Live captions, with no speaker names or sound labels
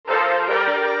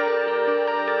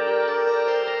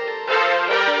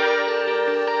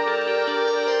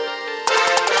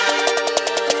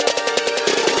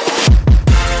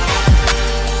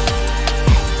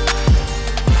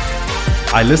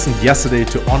I listened yesterday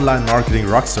to Online Marketing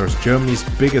Rockstars, Germany's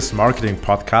biggest marketing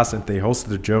podcast, and they hosted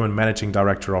the German managing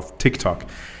director of TikTok.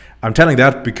 I'm telling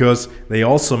that because they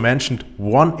also mentioned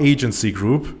one agency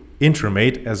group,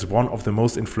 Intermate, as one of the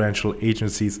most influential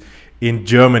agencies in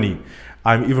Germany.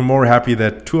 I'm even more happy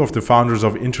that two of the founders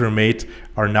of Intermate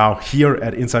are now here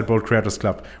at Inside Bold Creators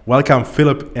Club. Welcome,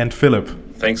 Philip and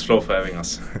Philip. Thanks, Flo, for having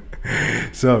us.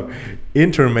 So,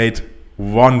 Intermate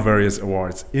won various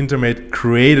awards. Intermate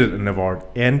created an award,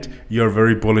 and you're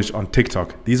very bullish on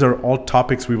TikTok. These are all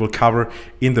topics we will cover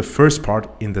in the first part.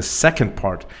 In the second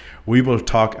part, we will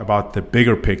talk about the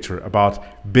bigger picture, about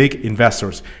big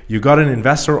investors. You got an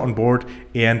investor on board,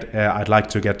 and I'd like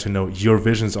to get to know your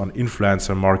visions on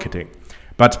influencer marketing.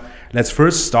 But let's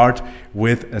first start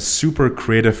with a super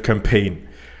creative campaign.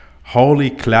 Holy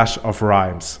clash of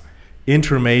rhymes.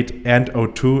 Intermate and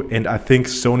O2, and I think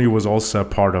Sony was also a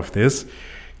part of this.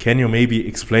 Can you maybe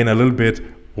explain a little bit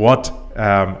what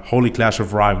Holy Clash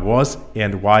of Rhyme was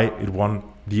and why it won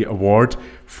the award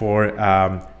for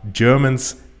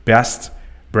German's best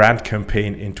brand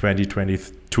campaign in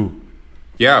 2022?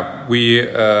 Yeah, we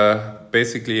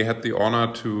basically had the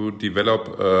honor to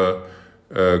develop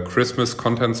a Christmas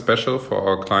content special for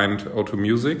our client O2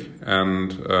 Music,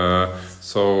 and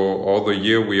so all the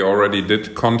year we already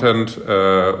did content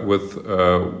with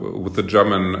the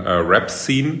German rap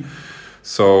scene.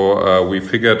 So we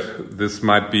figured this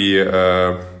might be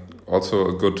also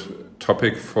a good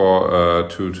topic for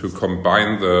to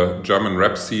combine the German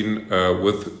rap scene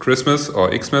with Christmas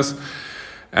or Xmas,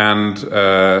 and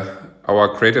our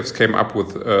creatives came up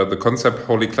with the concept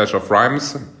Holy Clash of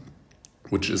Rhymes,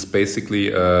 which is basically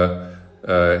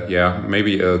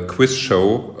maybe a quiz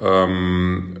show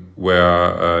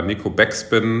where Nico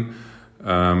Backspin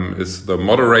is the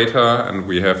moderator, and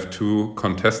we have two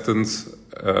contestants,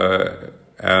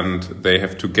 and they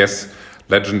have to guess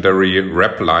legendary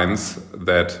rap lines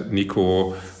that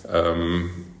Nico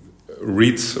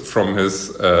reads from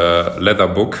his leather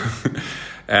book.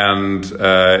 And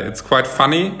it's quite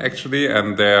funny, actually,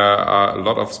 and there are a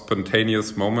lot of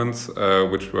spontaneous moments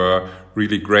which were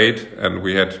really great, and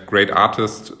we had great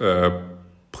artists,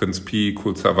 Prince P,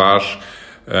 Cool Savage,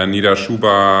 Nida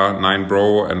Schuba, Nine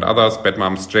Bro, and others, Bad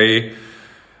Moms J,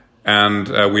 and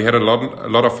we had a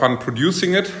lot of fun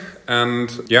producing it.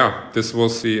 And yeah, this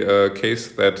was the case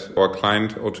that our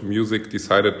client O2 Music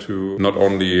decided to not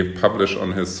only publish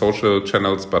on his social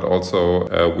channels, but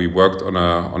also we worked on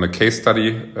a case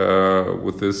study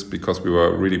with this because we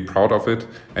were really proud of it.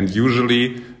 And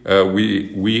usually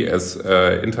we as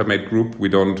Intermate Group, we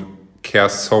don't care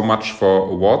so much for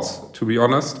awards, to be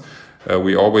honest.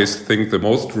 We always think the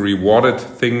most rewarded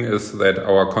thing is that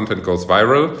our content goes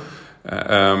viral.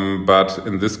 But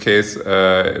in this case,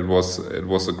 it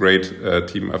was a great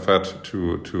team effort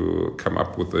to come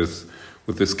up with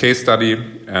this case study,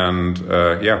 and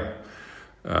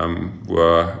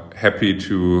we're happy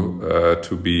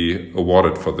to be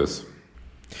awarded for this.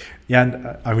 Yeah,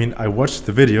 and I mean, I watched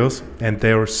the videos and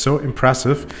they were so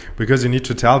impressive because you need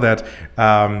to tell that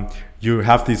you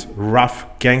have these rough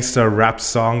gangster rap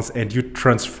songs and you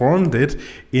transformed it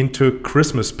into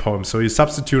Christmas poems. So you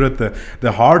substituted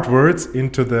the hard words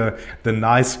into the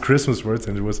nice Christmas words,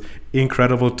 and it was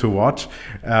incredible to watch.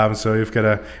 So you've got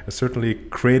a certainly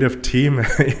creative team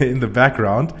in the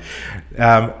background.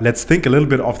 Let's think a little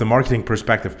bit of the marketing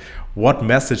perspective. What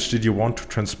message did you want to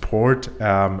transport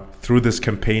through this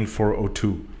campaign for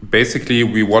O2? Basically,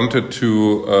 we wanted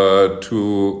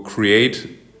to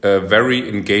create a very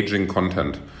engaging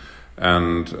content,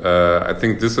 and I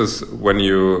think this is when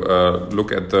you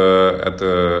look at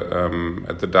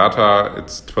the data.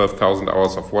 It's 12,000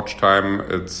 hours of watch time.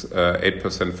 It's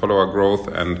 8% follower growth,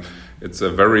 and it's a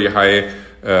very high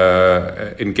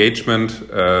engagement,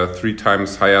 3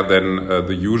 times higher than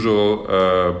the usual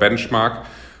benchmark.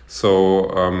 So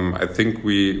I think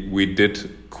we did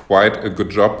quite a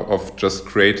good job of just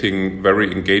creating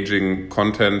very engaging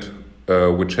content,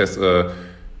 which has a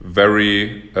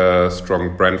very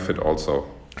strong brand fit also.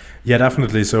 Yeah,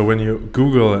 definitely. So when you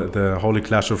Google the Holy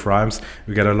Clash of Rhymes,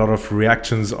 you get a lot of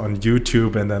reactions on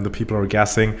YouTube, and then the people are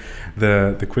guessing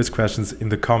the quiz questions in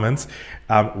the comments.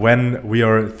 When we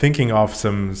are thinking of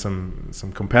some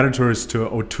competitors to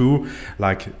O2,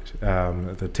 like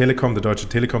the Telekom, the Deutsche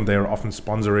Telekom, they are often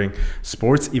sponsoring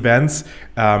sports events.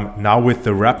 Now with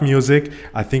the rap music,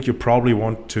 I think you probably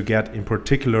want to get in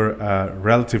particular a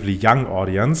relatively young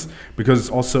audience, because it's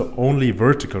also only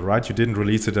vertical, right? You didn't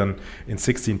release it in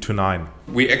 16:9.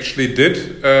 We actually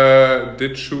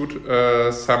did shoot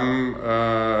some,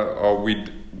 or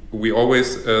we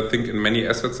always think in many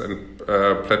assets and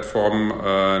platform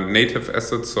native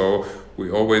assets. So we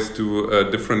always do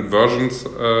different versions,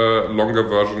 longer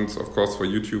versions, of course, for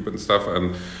YouTube and stuff,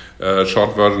 and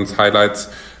short versions, highlights,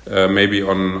 maybe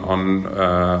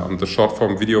on the short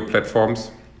form video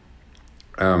platforms.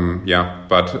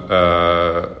 But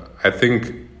I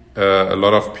think a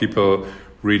lot of people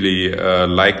really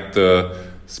like the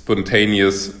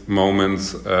spontaneous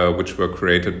moments which were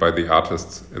created by the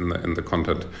artists in the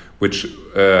content, which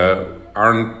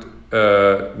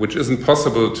which isn't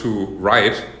possible to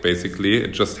write. Basically,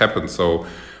 it just happens. So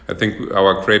I think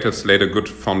our creatives laid a good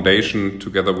foundation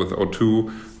together with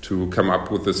O2 to come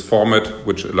up with this format,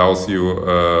 which allows you,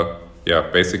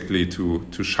 basically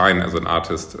to shine as an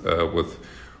artist with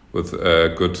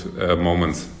good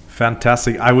moments.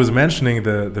 Fantastic. I was mentioning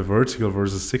the vertical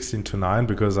versus 16:9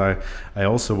 because I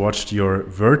also watched your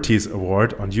Vertice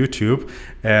award on YouTube,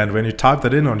 and when you type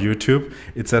that in on YouTube,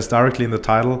 it says directly in the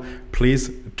title,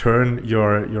 please turn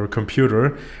your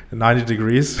computer 90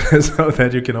 degrees so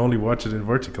that you can only watch it in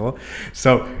vertical.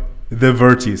 So the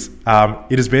Vertice,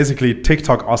 it is basically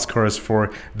TikTok Oscars for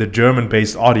the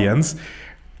German-based audience.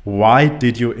 Why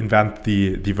did you invent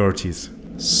the Vertice?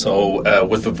 So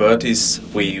with the Vertice,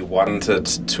 we wanted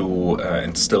to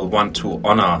and still want to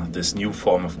honor this new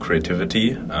form of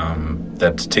creativity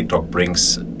that TikTok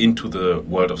brings into the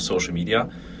world of social media.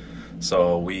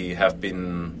 So we have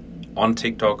been on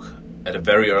TikTok at a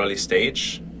very early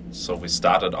stage. So we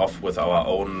started off with our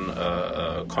own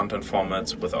content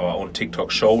formats, with our own TikTok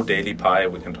show, Daily Pie.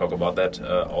 We can talk about that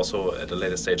also at a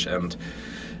later stage, and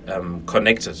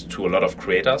connected to a lot of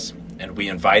creators. And we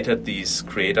invited these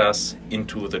creators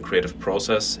into the creative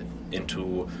process,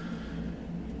 into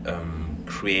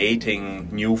creating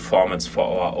new formats for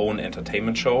our own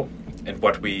entertainment show. And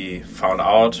what we found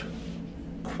out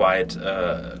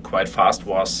quite fast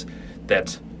was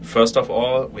that, first of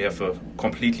all, we have a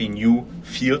completely new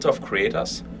field of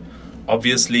creators.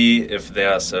 Obviously, if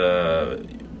there's a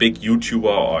big YouTuber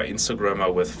or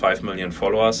Instagrammer with 5 million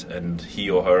followers and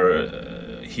he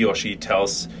or she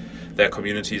tells their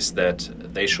communities that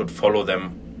they should follow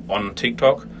them on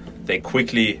TikTok, they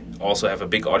quickly also have a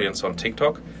big audience on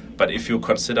TikTok. But if you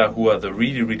consider who are the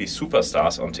really, really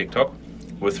superstars on TikTok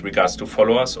with regards to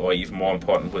followers, or even more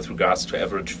important, with regards to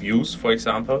average views, for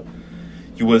example,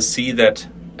 you will see that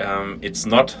it's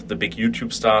not the big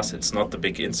YouTube stars, it's not the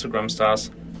big Instagram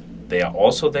stars. They are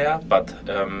also there, but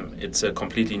it's a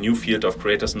completely new field of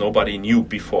creators nobody knew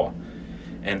before.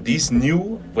 And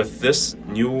with this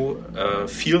new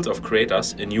field of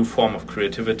creators, a new form of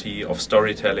creativity, of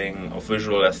storytelling, of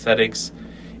visual aesthetics,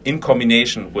 in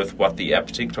combination with what the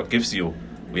app TikTok gives you,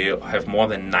 we have more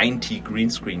than 90 green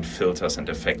screen filters and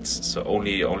effects. So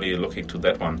only looking to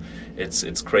that one,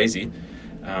 it's crazy.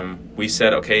 We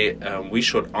said, okay, we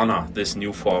should honor this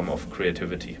new form of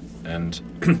creativity, and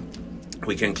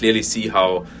we can clearly see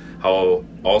how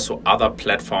also other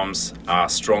platforms are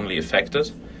strongly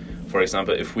affected. For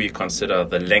example, if we consider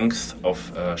the length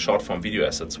of short-form video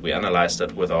assets, we analyzed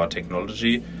that with our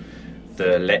technology.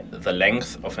 The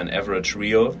length of an average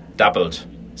reel doubled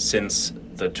since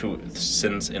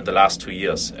in the last 2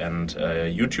 years, and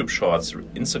YouTube Shorts,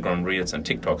 Instagram Reels, and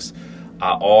TikToks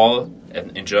are all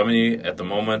in Germany at the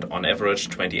moment on average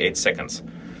 28 seconds.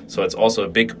 So it's also a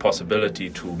big possibility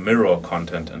to mirror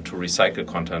content and to recycle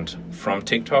content from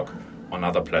TikTok on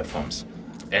other platforms.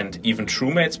 And even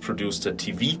Truemates produced a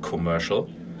TV commercial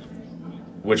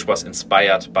which was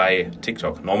inspired by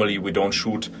TikTok. Normally we don't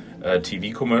shoot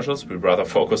TV commercials, we rather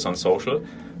focus on social.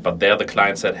 But there the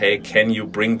client said, hey, can you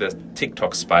bring the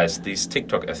TikTok spice, this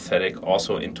TikTok aesthetic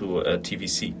also into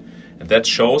TVC? And that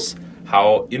shows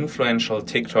how influential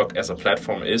TikTok as a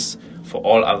platform is for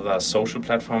all other social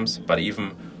platforms, but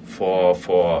even for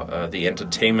the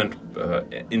entertainment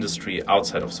industry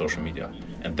outside of social media.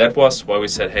 And that was why we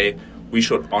said, hey, we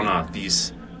should honor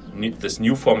this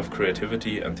new form of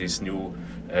creativity and these new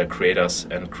creators,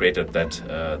 and created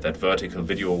that vertical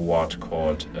video award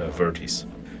called Vertice.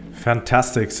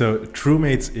 Fantastic. So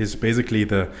Truemates is basically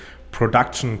the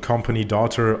production company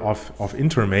daughter of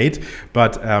Intermate.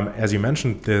 But as you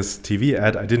mentioned this TV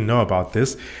ad, I didn't know about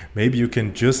this. Maybe you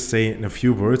can just say in a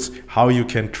few words how you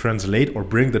can translate or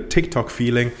bring the TikTok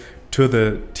feeling to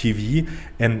the TV,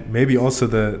 and maybe also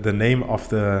the name of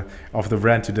the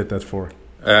brand you did that for.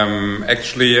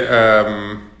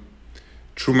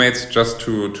 Truemates, just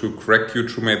to correct you,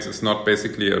 Truemates is not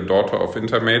basically a daughter of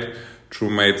Intermate.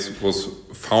 Truemates was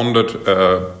founded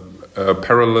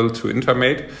parallel to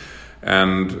Intermate,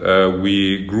 and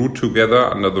we grew together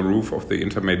under the roof of the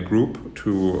Intermate group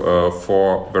to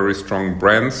 4 very strong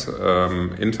brands.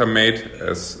 Intermate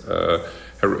as the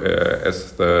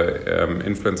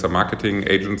influencer marketing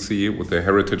agency with a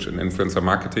heritage in influencer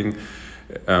marketing.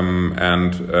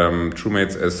 and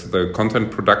Truemates as the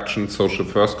content production, social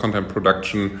first content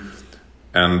production,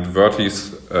 and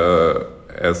Vertis,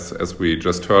 as we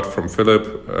just heard from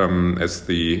Philip, as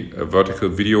the vertical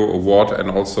video award, and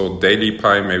also Daily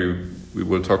Pie, maybe we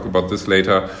will talk about this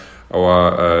later,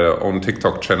 our own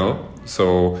TikTok channel.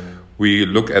 So we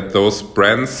look at those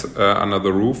brands under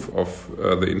the roof of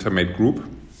the Intermate group.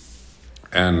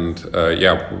 And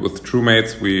with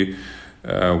Truemates, we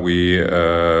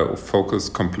focus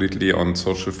completely on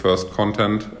social first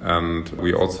content, and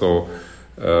we also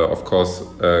of course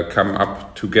come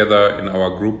up together in our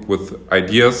group with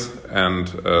ideas and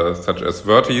such as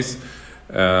Vertis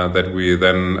that we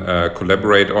then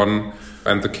collaborate on.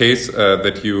 And the case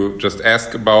that you just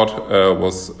asked about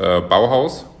was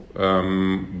Bauhaus,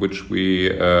 which we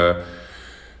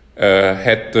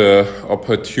had the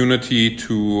opportunity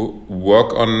to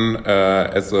work on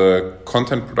as a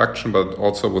content production, but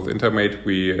also with Intermate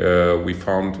we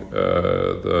found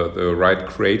the right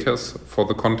creators for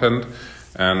the content,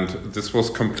 and this was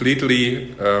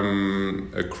completely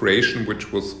a creation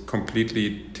which was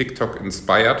completely TikTok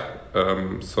inspired.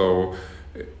 So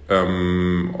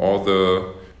all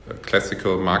the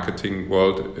classical marketing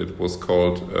world, it was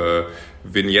called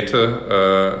vignette,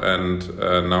 and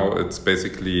now it's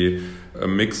basically a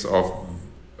mix of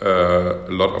a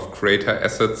lot of creator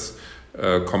assets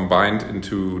combined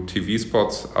into TV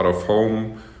spots, out of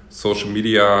home, social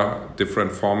media,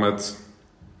 different formats.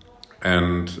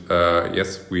 And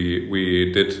yes,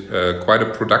 we did quite a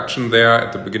production there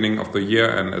at the beginning of the year,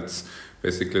 and it's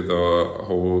basically the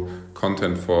whole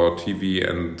content for TV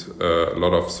and a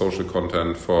lot of social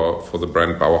content for the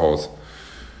brand Bauhaus.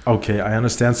 Okay, I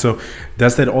understand. So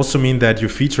does that also mean that you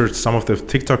featured some of the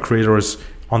TikTok creators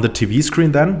on the TV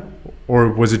screen then? Or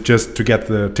was it just to get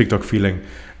the TikTok feeling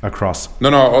across? No,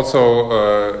 also,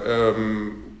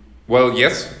 well,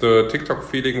 yes, the TikTok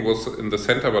feeling was in the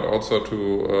center, but also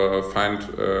to find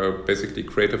basically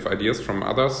creative ideas from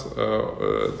others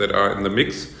that are in the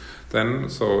mix then.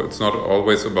 So it's not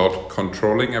always about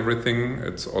controlling everything.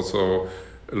 It's also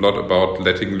a lot about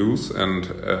letting loose and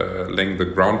laying the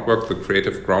groundwork, the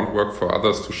creative groundwork for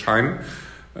others to shine.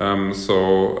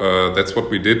 So that's what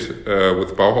we did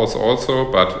with Bauhaus also.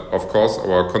 But of course,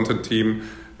 our content team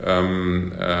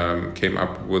came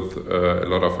up with a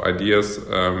lot of ideas,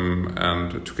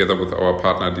 and together with our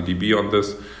partner DDB on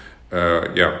this,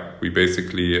 we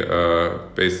basically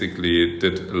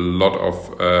did a lot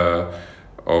of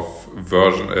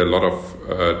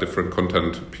different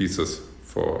content pieces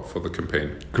for the campaign.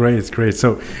 Great.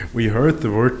 So we heard the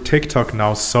word TikTok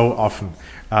now so often.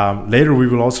 Later we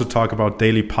will also talk about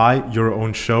Daily Pie, your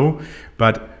own show.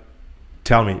 But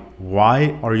tell me,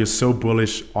 why are you so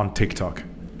bullish on TikTok?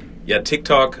 Yeah,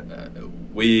 TikTok,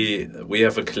 we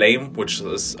have a claim, which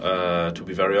is, to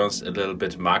be very honest, a little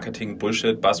bit marketing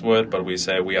bullshit buzzword, but we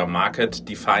say we are market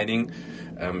defining.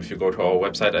 If you go to our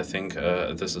website, I think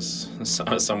this is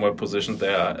somewhere positioned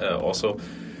there also.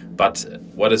 But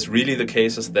what is really the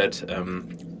case is that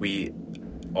we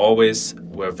always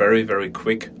were very, very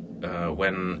quick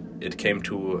when it came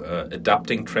to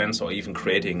adapting trends or even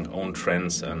creating own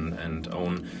trends and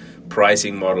own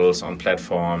pricing models on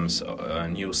platforms,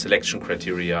 new selection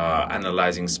criteria,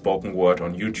 analyzing spoken word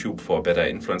on YouTube for better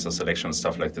influencer selection and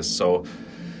stuff like this. So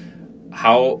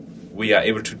how we are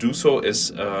able to do so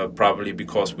is probably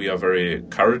because we are very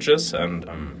courageous and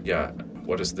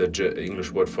what is the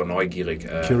English word for neugierig?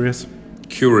 Curious.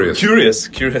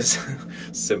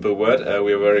 Simple word.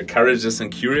 We are very courageous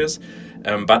and curious,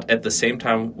 but at the same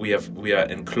time we are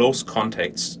in close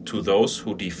contacts to those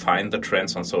who define the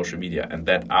trends on social media, and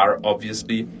that are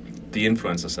obviously the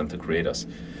influencers and the creators.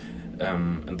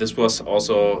 And this was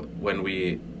also when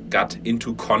we got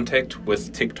into contact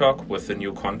with TikTok with the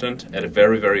new content at a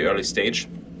very, very early stage,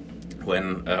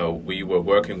 when we were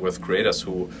working with creators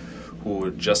who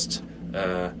just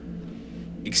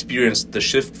experienced the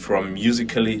shift from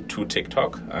Musical.ly to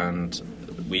TikTok, and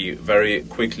we very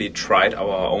quickly tried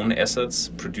our own assets,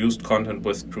 produced content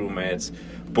with crewmates,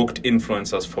 booked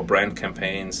influencers for brand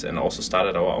campaigns, and also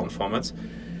started our own formats.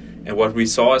 And what we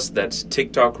saw is that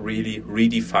TikTok really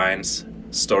redefines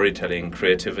storytelling,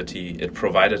 creativity. It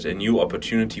provided a new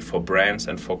opportunity for brands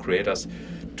and for creators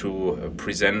to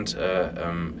present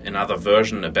another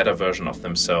version, a better version of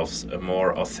themselves, a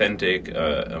more authentic,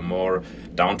 a more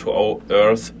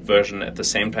down-to-earth version, at the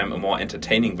same time a more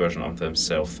entertaining version of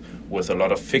themselves, with a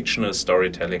lot of fictional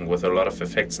storytelling, with a lot of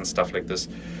effects and stuff like this.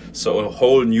 So a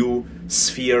whole new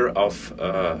sphere of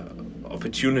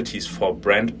opportunities for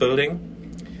brand building.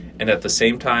 And at the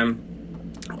same time,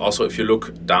 also if you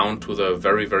look down to the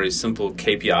very, very simple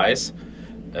KPIs,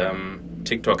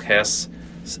 TikTok has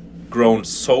grown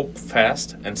so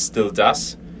fast and still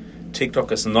does.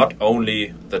 TikTok is not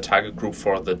only the target group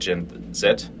for the Gen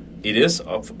Z. It is,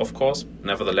 of course.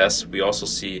 Nevertheless, we also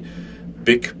see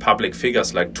big public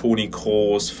figures like Toni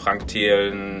Kroos, Frank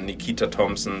Thelen, Nikita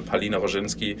Thompson, Paulina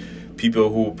Roginski, people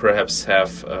who perhaps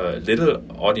have a little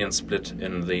audience split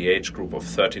in the age group of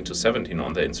 13 to 17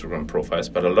 on their Instagram profiles,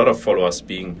 but a lot of followers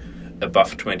being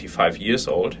above 25 years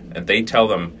old, and they tell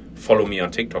them, follow me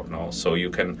on TikTok now. So you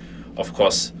can, of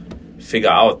course,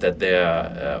 figure out that there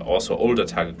are also older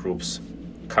target groups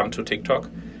come to TikTok.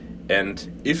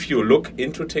 And if you look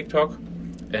into TikTok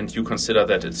and you consider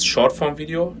that it's short form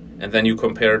video, and then you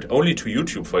compare it only to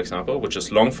YouTube, for example, which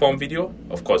is long form video.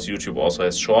 Of course, YouTube also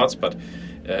has shorts, but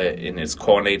in its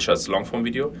core nature, it's long form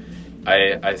video.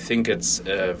 I think it's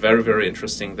very, very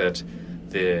interesting that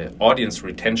the audience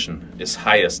retention is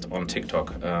highest on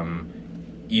TikTok,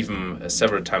 even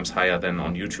several times higher than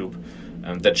on YouTube.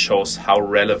 And that shows how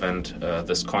relevant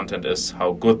this content is,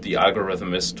 how good the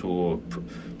algorithm is to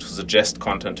suggest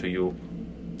content to you.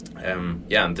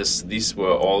 And these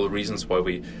were all reasons why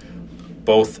we,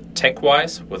 both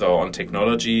tech-wise, with our own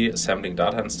technology, assembling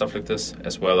data and stuff like this,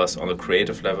 as well as on the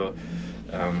creative level,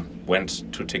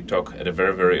 went to TikTok at a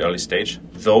very, very early stage.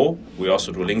 Though we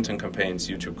also do LinkedIn campaigns,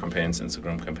 YouTube campaigns,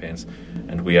 Instagram campaigns,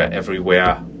 and we are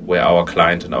everywhere where our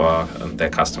client and their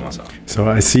customers are. So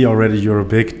I see already you're a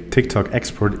big TikTok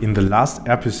expert. In the last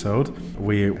episode,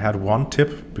 we had one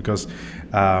tip because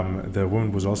the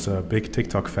woman was also a big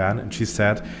TikTok fan, and she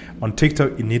said on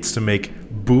TikTok it needs to make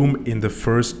boom in the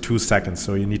first 2 seconds.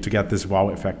 So you need to get this wow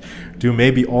effect. Do you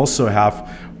maybe also have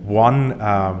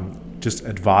one just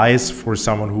advice for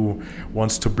someone who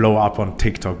wants to blow up on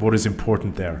TikTok? What is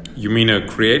important there? You mean a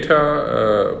creator,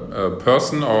 a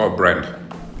person, or a brand?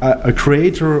 A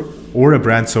creator or a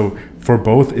brand. So for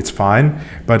both, it's fine.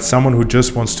 But someone who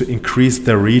just wants to increase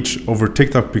their reach over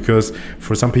TikTok, because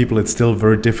for some people, it's still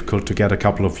very difficult to get a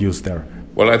couple of views there.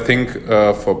 Well, I think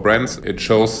for brands, it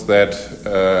shows that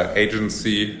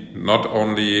agency, not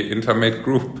only Intermate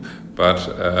Group, but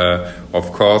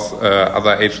of course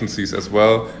other agencies as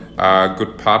well, are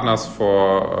good partners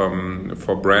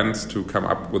for brands to come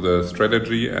up with a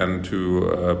strategy and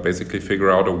to basically figure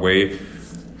out a way,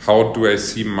 how do I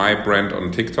see my brand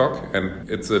on TikTok? And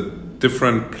it's a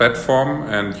different platform,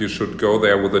 and you should go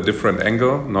there with a different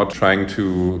angle, not trying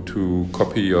to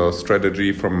copy your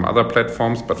strategy from other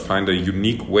platforms, but find a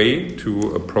unique way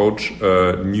to approach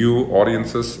new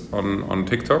audiences on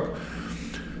TikTok.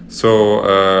 So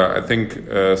I think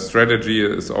strategy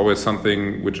is always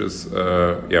something which is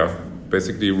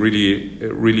basically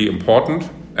really important.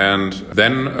 And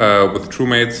then with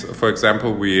TrueMates, for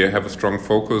example, we have a strong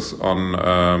focus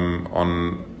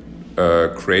on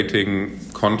creating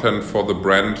content for the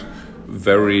brand.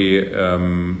 Very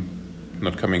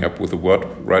not coming up with a word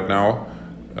right now.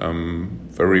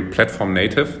 Very platform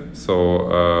native.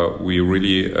 So we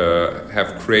really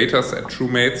have creators at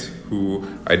TrueMates who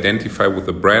identify with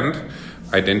the brand,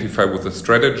 identify with the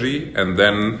strategy, and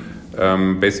then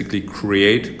basically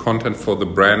create content for the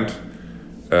brand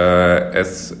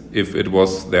as if it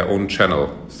was their own channel.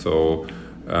 So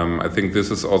I think this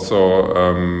is also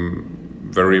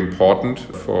very important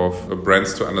for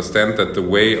brands to understand that the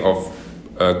way of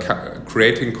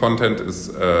creating content is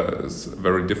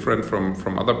very different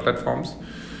from other platforms.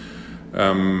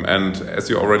 And as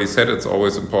you already said, it's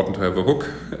always important to have a hook.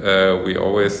 We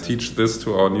always teach this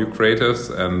to our new creators,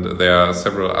 and there are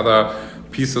several other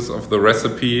pieces of the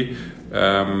recipe.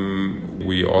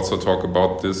 We also talk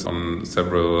about this on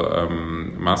several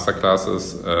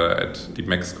masterclasses at Deep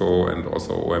Mexico and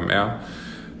also OMR.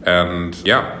 And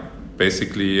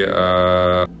basically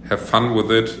have fun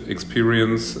with it,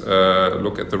 experience,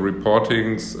 look at the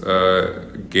reportings,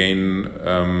 gain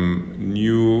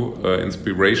new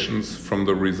inspirations from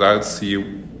the results, see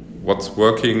what's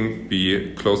working,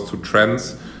 be close to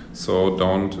trends. So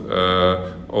don't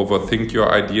overthink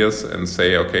your ideas and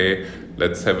say, okay,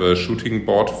 let's have a shooting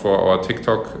board for our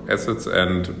TikTok assets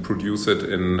and produce it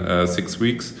in 6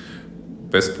 weeks.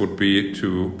 Best would be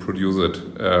to produce it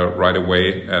right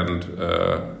away and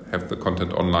have the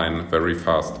content online very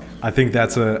fast. I think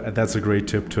that's a great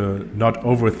tip, to not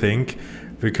overthink,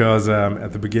 because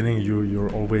at the beginning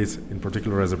you're always, in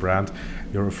particular as a brand,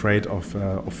 you're afraid of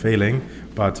failing,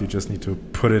 but you just need to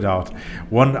put it out.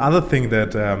 One other thing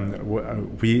that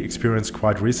we experienced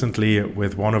quite recently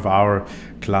with one of our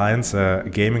clients, a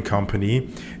gaming company,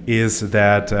 is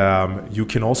that you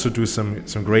can also do some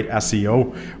great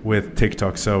SEO with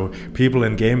TikTok. So people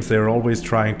in games, they're always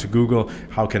trying to Google,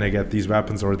 how can I get these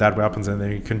weapons or that weapons, and then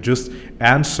you can just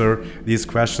answer these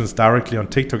questions directly on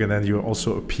TikTok, and then you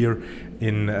also appear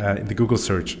in the Google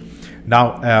search.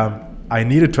 Now, I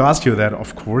needed to ask you that,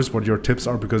 of course, what your tips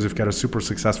are, because you've got a super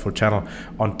successful channel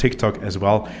on TikTok as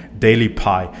well, Daily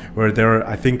Pie, where there are,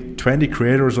 I think, 20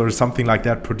 creators or something like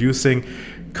that producing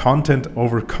content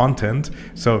over content.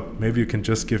 So maybe you can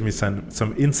just give me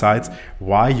some insights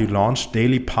why you launched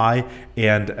Daily Pie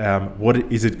and what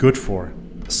is it good for?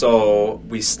 So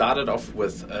we started off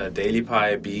with Daily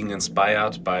Pie being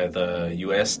inspired by the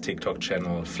US TikTok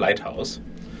channel Flight House.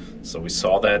 So we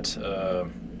saw that,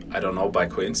 I don't know, by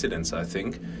coincidence, I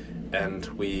think. And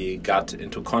we got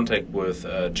into contact with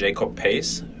Jacob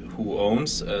Pace, who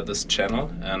owns this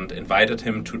channel, and invited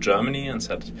him to Germany and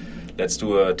said, let's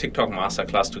do a TikTok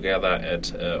masterclass together at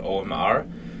OMR.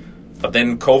 But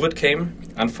then COVID came,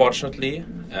 unfortunately,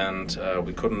 and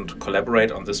we couldn't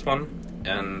collaborate on this one.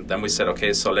 And then we said,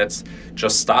 okay, so let's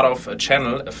just start off a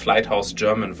channel, a Flight House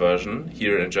German version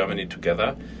here in Germany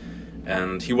together.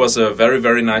 And he was a very,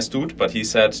 very nice dude, but he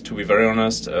said, to be very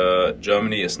honest,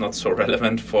 Germany is not so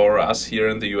relevant for us here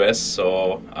in the US,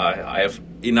 so I have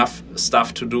enough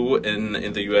stuff to do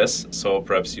in the US, so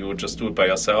perhaps you just do it by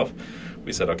yourself.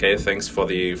 We said, okay, thanks for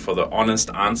the honest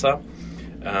answer.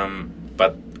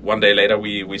 But one day later,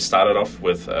 we started off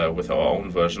with our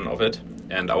own version of it,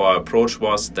 and our approach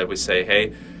was that we say,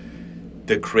 hey,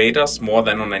 the creators, more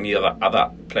than on any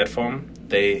other platform,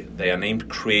 they are named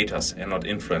creators and not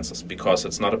influencers, because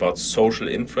it's not about social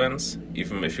influence.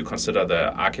 Even if you consider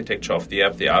the architecture of the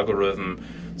app, the algorithm,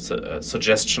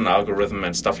 suggestion algorithm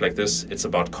and stuff like this, it's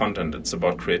about content, it's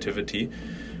about creativity,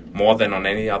 more than on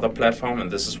any other platform. And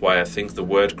this is why I think the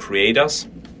word creators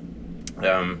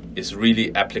is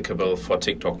really applicable for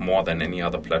TikTok more than any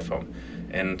other platform.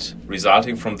 And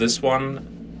resulting from this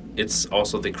one, it's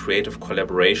also the creative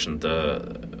collaboration,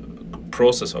 the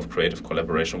process of creative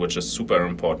collaboration, which is super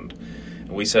important.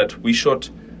 And we said we should,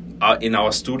 in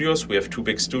our studios, we have 2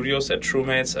 big studios at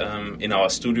Intermate. In our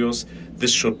studios,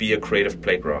 this should be a creative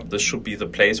playground. This should be the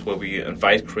place where we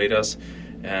invite creators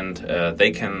and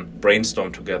they can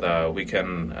brainstorm together. We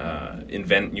can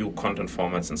invent new content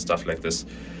formats and stuff like this.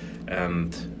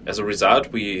 And as a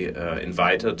result, we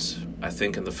invited, I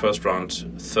think in the first round,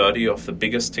 30 of the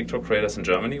biggest TikTok creators in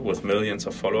Germany with millions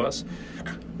of followers.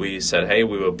 We said, hey,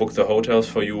 we will book the hotels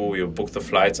for you, we will book the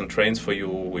flights and trains for you,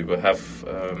 we will have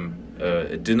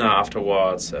a dinner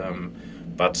afterwards.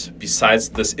 But besides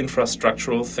this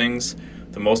infrastructural things,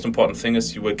 the most important thing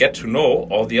is you will get to know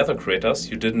all the other creators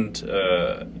you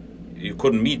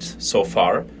couldn't meet so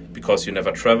far, because you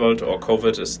never traveled or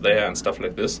COVID is there and stuff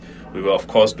like this. We will, of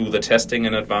course, do the testing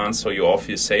in advance so you all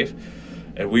feel safe.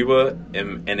 And we will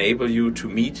enable you to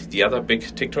meet the other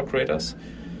big TikTok creators,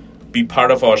 be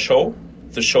part of our show.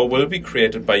 The show will be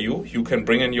created by you. You can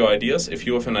bring in your ideas. If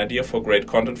you have an idea for a great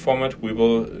content format, we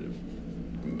will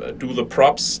do the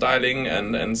props, styling,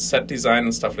 and set design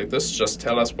and stuff like this. Just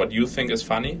tell us what you think is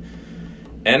funny.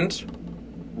 And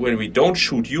when we don't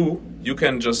shoot you, you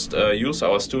can just use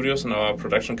our studios and our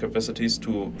production capacities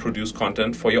to produce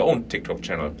content for your own TikTok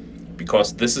channel,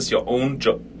 because this is your own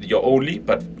job, your only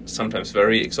but sometimes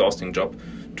very exhausting job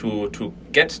to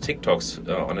get TikToks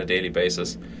on a daily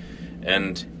basis.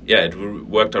 And yeah, it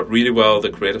worked out really well.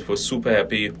 The creators were super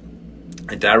happy.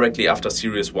 And directly after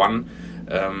Series 1,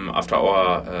 after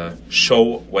our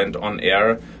show went on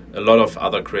air, a lot of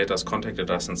other creators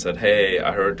contacted us and said, hey,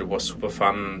 I heard it was super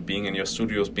fun being in your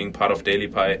studios, being part of Daily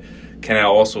Pie. Can I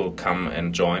also come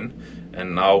and join?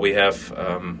 And now we have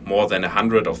more than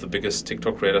 100 of the biggest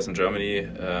TikTok creators in Germany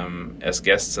as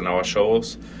guests in our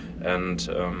shows. And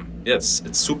yeah, it's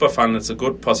super fun. It's a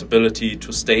good possibility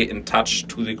to stay in touch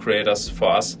to the creators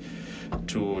for us,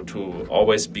 to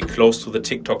always be close to the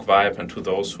TikTok vibe and to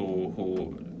those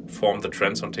who form the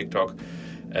trends on TikTok.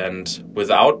 And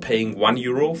without paying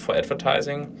 €1 for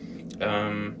advertising,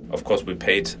 of course we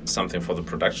paid something for the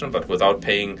production, but without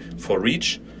paying for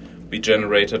reach, we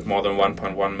generated more than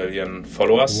 1.1 million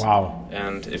followers. Wow.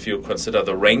 And if you consider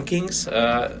the rankings,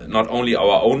 not only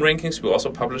our own rankings, we also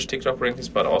publish TikTok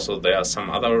rankings, but also there are some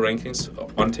other rankings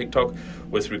on TikTok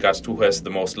with regards to who has the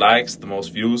most likes, the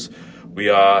most views. We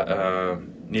are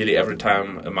nearly every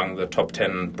time among the top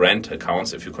 10 brand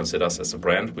accounts. If you consider us as a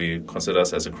brand, we consider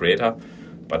us as a creator.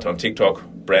 But on TikTok,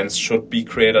 brands should be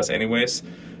creators anyways.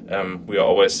 We are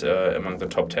always among the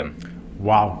top 10.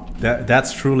 Wow,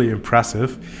 that's truly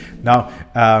impressive. Now,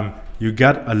 you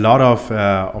got a lot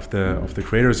of the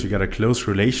creators. You got a close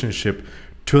relationship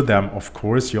to them. Of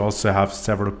course, you also have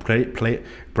several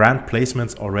brand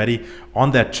placements already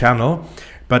on that channel.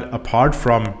 But apart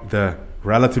from the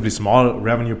relatively small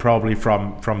revenue, probably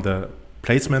from the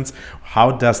placements,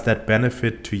 how does that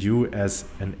benefit to you as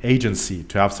an agency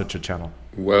to have such a channel?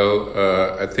 Well,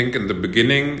 I think in the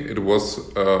beginning it was,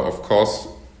 of course,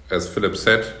 as Philip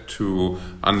said, to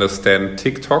understand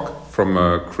TikTok from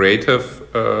a creative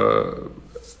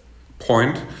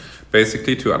point,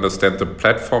 basically to understand the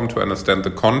platform, to understand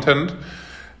the content.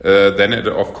 Then it,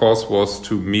 of course, was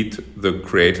to meet the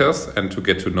creators and to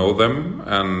get to know them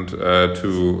and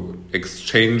to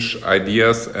exchange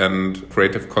ideas and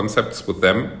creative concepts with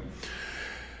them.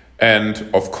 And,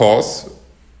 of course,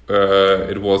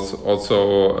 it was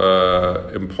also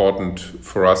important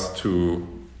for us to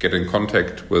get in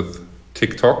contact with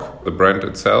TikTok, the brand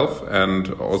itself, and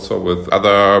also with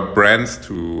other brands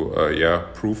to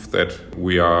prove that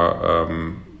we are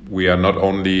not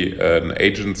only an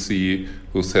agency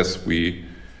who says we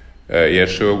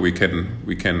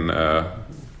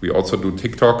also do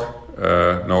TikTok.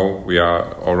 No, we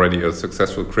are already a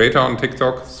successful creator on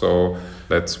TikTok, so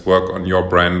let's work on your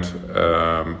brand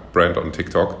on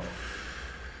TikTok.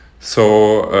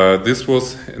 So this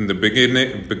was in the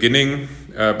beginning.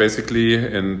 Basically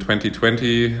in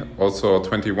 2020, also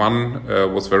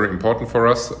 21 was very important for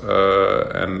us,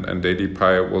 and Daily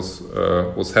Pie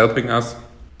was helping us.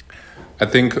 I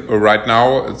think right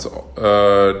now it's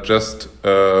just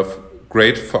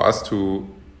great for us to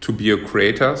be a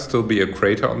creator, still be a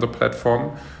creator on the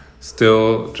platform,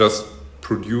 still just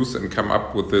produce and come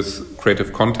up with this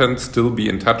creative content, still be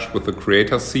in touch with the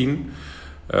creator scene,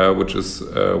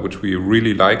 which we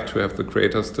really like to have the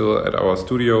creators still at our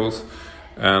studios,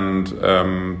 and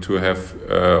to have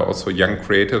also young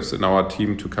creatives in our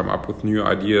team to come up with new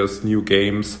ideas, new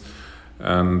games,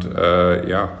 and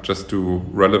just do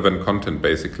relevant content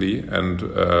basically. And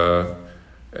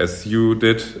as you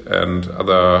did and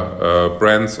other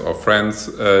brands or friends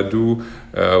do,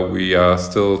 we are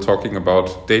still talking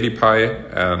about Daily Pie,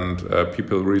 and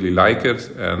people really like it.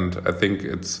 And I think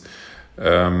it's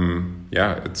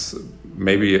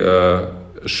maybe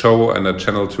a show and a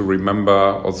channel to remember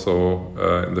also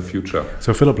in the future.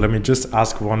 So Philip, let me just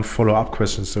ask one follow-up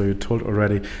question. So you told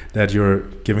already that you're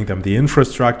giving them the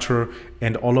infrastructure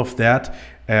and all of that,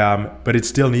 but it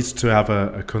still needs to have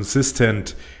a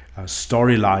consistent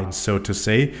storyline, so to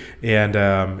say, and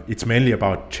it's mainly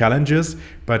about challenges.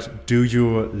 But do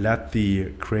you let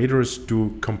the creators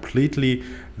do completely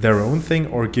their own thing,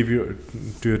 or do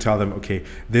you tell them, okay,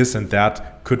 this and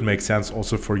that could make sense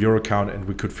also for your account, and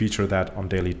we could feature that on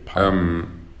Daily Pie?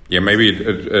 Maybe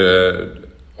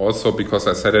also because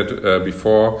I said it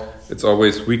before, it's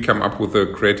always we come up with the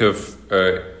creative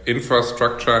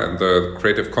infrastructure and the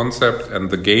creative concept and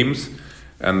the games,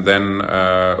 and then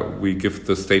we give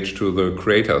the stage to the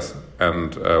creators,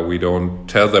 and we don't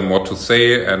tell them what to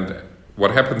say, and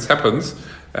what happens,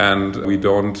 and we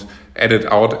don't edit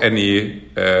out any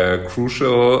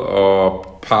crucial or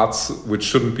parts which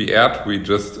shouldn't be aired. We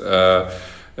just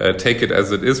take it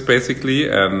as it is basically,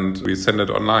 and we send it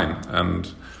online.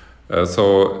 And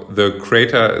so the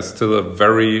creator is still a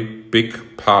very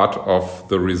big part of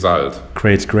the result.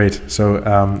 Great. So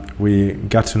we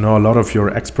got to know a lot of your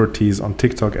expertise on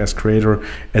TikTok as creator,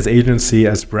 as agency,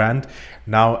 as brand.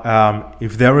 Now,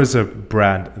 if there is a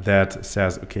brand that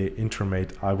says, okay,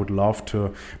 Intermate, I would love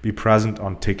to be present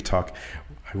on TikTok,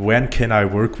 when can I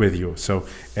work with you? So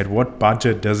at what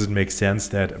budget does it make sense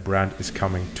that a brand is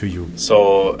coming to you?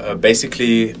 So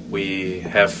basically we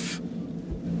have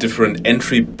different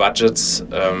entry budgets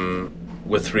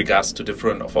with regards to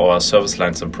different of our service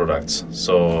lines and products.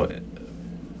 So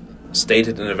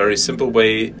stated in a very simple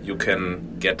way, you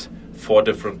can get 4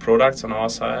 different products on our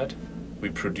side. We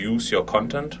produce your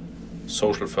content,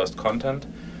 social first content.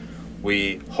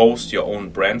 We host your own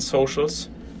brand socials,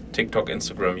 TikTok,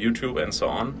 Instagram, YouTube, and so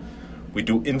on. We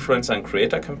do influencer and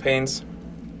creator campaigns,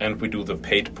 and we do the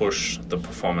paid push, the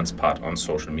performance part on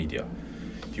social media.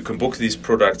 You can book these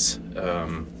products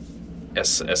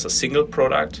as a single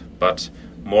product, but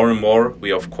more and more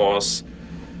we of course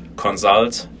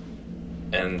consult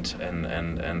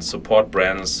and support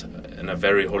brands in a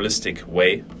very holistic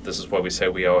way. This is why we say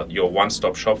we are your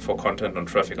one-stop shop for content and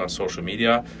traffic on social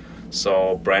media.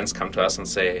 So brands come to us and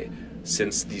say,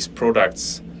 since these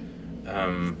products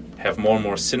have more and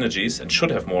more synergies, and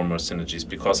should have more and more synergies,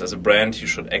 because as a brand you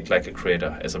should act like a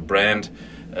creator. As a brand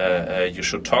you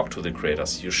should talk to the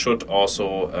creators. You should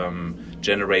also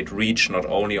generate reach not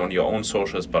only on your own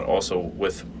socials but also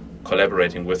with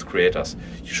collaborating with creators.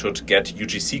 You should get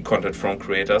UGC content from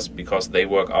creators because they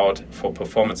work out for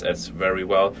performance ads very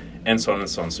well, and so on and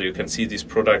so on. So you can see these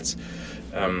products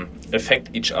affect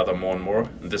each other more and more.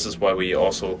 And this is why we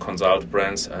also consult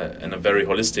brands in a very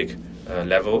holistic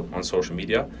level on social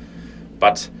media.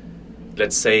 But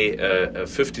let's say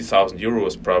 50,000 euros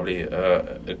is probably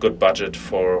a good budget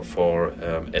for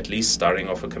at least starting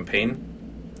off a campaign.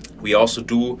 We also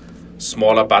do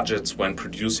smaller budgets when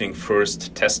producing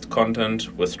first test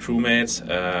content with TrueMates,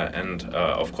 and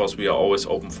of course we are always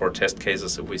open for test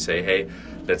cases. If we say, hey,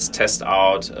 let's test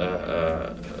out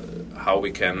how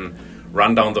we can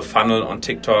run down the funnel on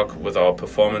TikTok with our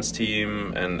performance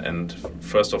team, and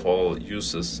first of all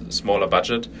use this smaller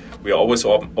budget, we are always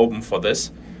open for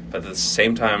this. But at the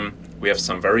same time, we have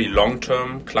some very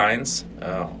long-term clients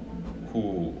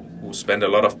who spend a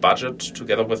lot of budget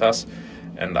together with us,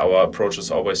 and our approach is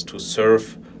always to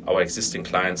serve our existing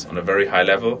clients on a very high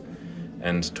level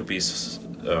and to be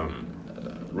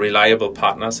reliable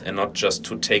partners, and not just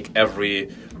to take every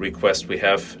request we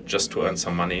have just to earn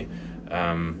some money,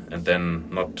 and then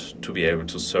not to be able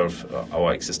to serve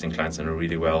our existing clients in a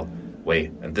really well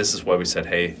way. And this is why we said,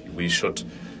 hey, we should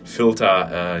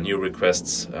filter new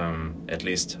requests, at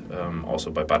least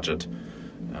also by budget,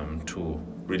 to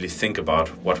really think about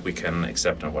what we can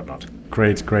accept and what not.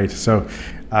 Great. So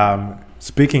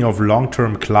speaking of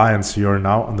long-term clients, you're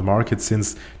now on the market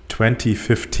since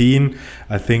 2015,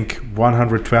 I think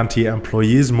 120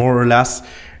 employees more or less,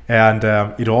 and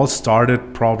it all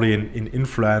started probably in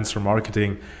influencer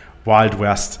marketing Wild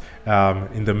West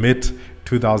in the mid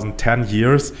 2010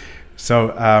 years.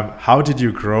 So how did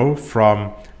you grow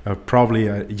from probably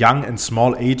a young and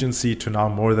small agency to now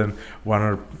more than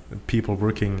 100 people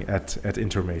working at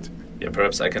Intermate? Yeah,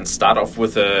 perhaps I can start off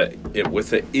with the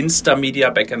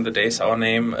Intermedia back in the days, our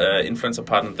name, influencer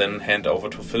partner, then hand over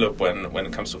to Philip when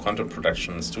it comes to content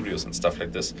production, studios and stuff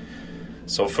like this.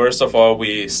 So first of all,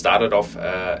 we started off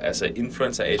as an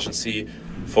influencer agency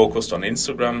focused on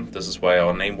Instagram. This is why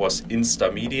our name was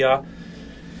Intermedia.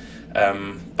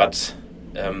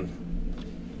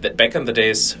 That back in the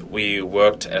days, we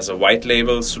worked as a white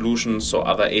label solution, so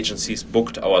other agencies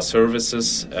booked our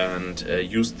services and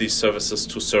used these services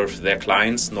to serve their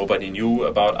clients. Nobody knew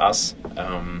about us,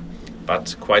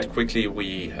 but quite quickly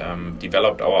we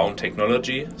developed our own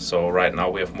technology. So right now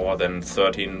we have more than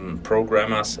 13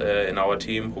 programmers in our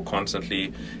team who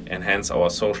constantly enhance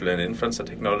our social and influencer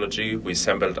technology. We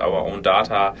sampled our own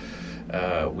data.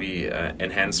 We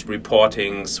enhanced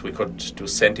reportings, we could do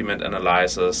sentiment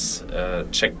analysis,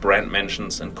 check brand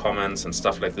mentions and comments and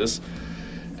stuff like this.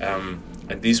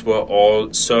 And these were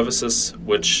all services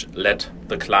which let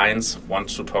the clients want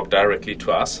to talk directly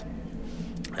to us.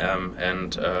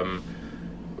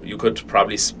 You could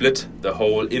probably split the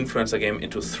whole influencer game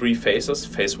into 3 phases.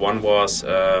 Phase 1 was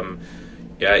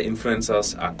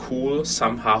influencers are cool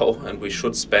somehow, and we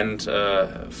should spend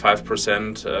 5%,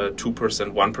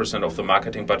 2%, 1% of the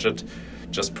marketing budget.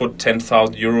 Just put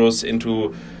 10,000 euros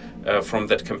into from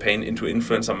that campaign into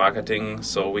influencer marketing,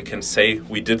 so we can say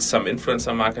we did some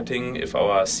influencer marketing if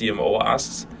our CMO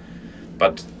asks.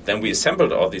 But then we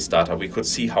assembled all this data. We could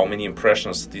see how many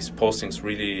impressions these postings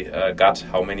really got,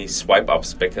 how many swipe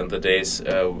ups back in the days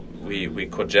we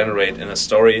could generate in a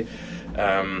story.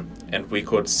 And we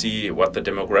could see what the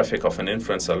demographic of an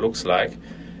influencer looks like.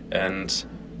 And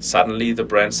suddenly the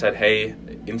brand said, hey,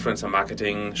 influencer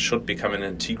marketing should become an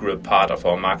integral part of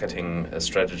our marketing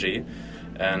strategy.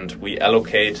 And we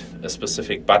allocate a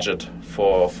specific budget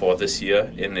for this year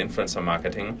in influencer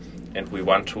marketing. And we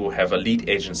want to have a lead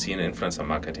agency in influencer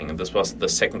marketing. And this was the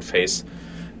second phase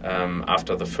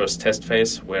after the first test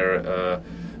phase, where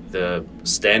the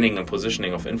standing and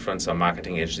positioning of influencer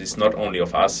marketing agencies, not only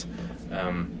of us,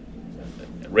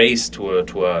 raised to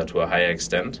a higher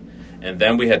extent. And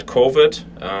then we had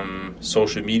COVID.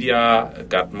 Social media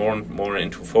got more and more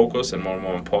into focus and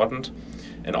more important.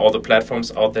 And all the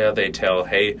platforms out there, they tell,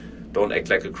 hey, don't act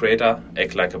like a creator,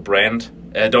 act like a brand.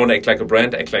 Don't act like a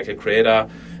brand, act like a creator.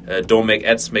 Don't make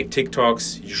ads, make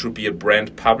TikToks. You should be a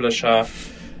brand publisher.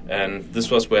 And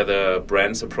this was where the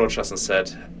brands approached us and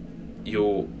said,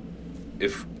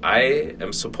 if I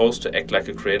am supposed to act like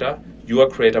a creator, you are a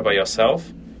creator by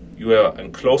yourself. You are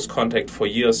in close contact for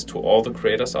years to all the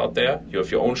creators out there. You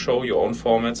have your own show, your own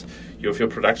formats. You have your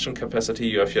production capacity.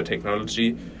 You have your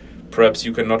technology. Perhaps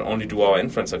you can not only do our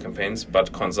influencer campaigns,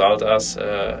 but consult us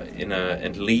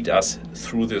and lead us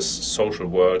through this social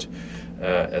world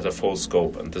at a full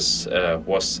scope. And this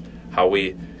was how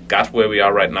we got where we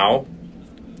are right now.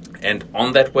 And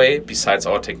on that way, besides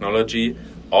our technology,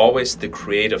 always the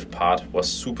creative part was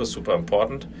super, super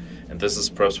important. And this is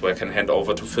perhaps where I can hand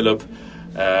over to Philip,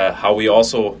 how we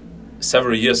also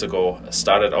several years ago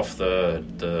started off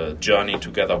the journey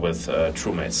together with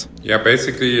TrueMates. Yeah,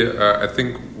 basically, I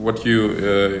think what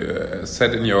you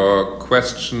said in your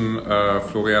question,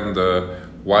 Florian, the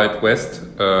Wild West,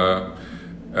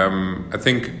 I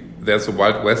think there's a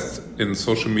Wild West in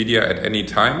social media at any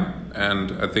time.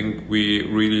 And I think we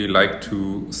really like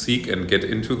to seek and get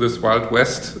into this Wild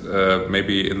West,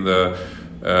 maybe in the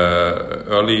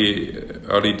early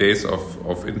days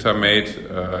of Intermate,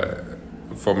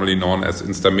 formerly known as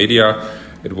Instamedia.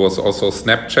 It was also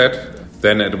Snapchat.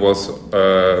 Then it was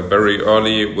very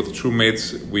early with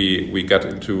TrueMates. We got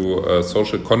into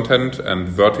social content and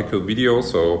vertical video.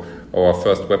 So our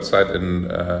first website in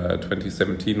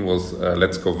 2017 was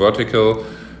Let's Go Vertical.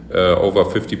 Over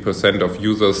 50% of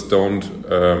users don't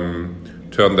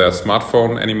turn their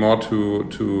smartphone anymore to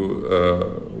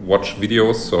watch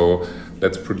videos. So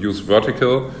let's produce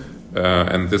vertical.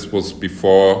 And this was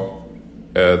before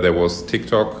there was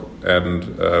TikTok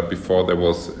and before there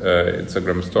was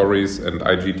Instagram Stories and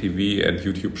IGTV and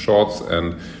YouTube Shorts,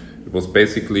 and it was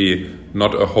basically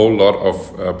not a whole lot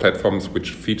of platforms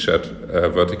which featured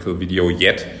vertical video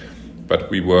yet, but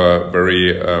we were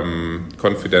very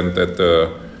confident that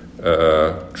the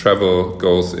travel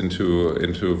goes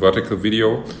into vertical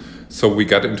video. So we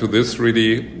got into this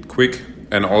really quick,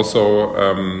 and also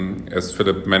as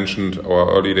Philip mentioned,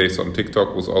 our early days on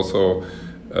TikTok was also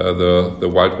the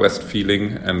Wild West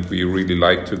feeling, and we really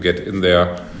like to get in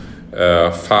there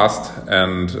fast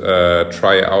and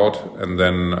try out, and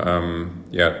then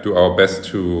do our best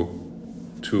to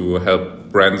help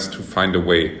brands to find a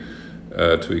way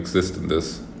to exist in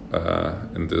this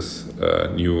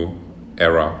new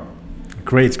era.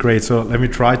 Great. So let me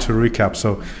try to recap.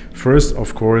 So first,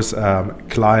 of course,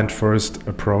 client first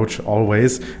approach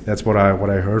always. That's what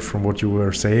I heard from what you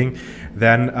were saying.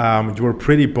 Then you were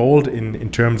pretty bold in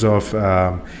terms of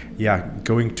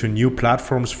going to new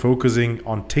platforms, focusing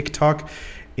on TikTok,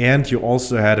 and you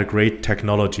also had a great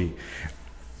technology.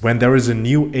 When there is a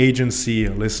new agency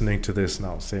listening to this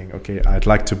now saying, okay, I'd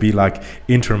like to be like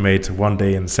Intermate one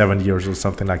day in 7 years or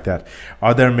something like that,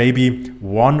 are there maybe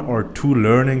one or two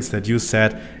learnings that you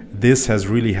said, this has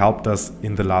really helped us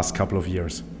in the last couple of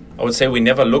years? I would say we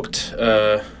never looked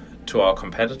to our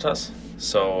competitors.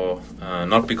 So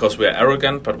not because we are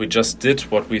arrogant, but we just did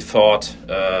what we thought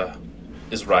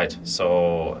is right.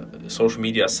 So social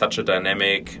media is such a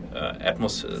dynamic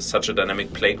atmosphere, such a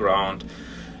dynamic playground.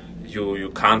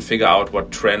 You can't figure out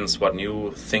what trends, what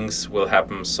new things will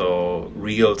happen. So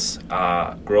Reels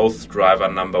are growth driver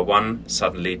number one.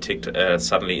 Suddenly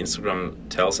Instagram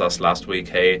tells us last week,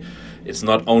 hey, it's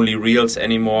not only Reels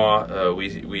anymore.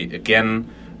 We again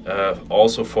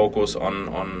also focus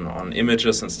on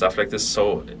images and stuff like this.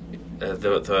 So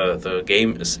the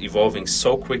game is evolving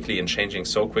so quickly and changing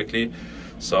so quickly.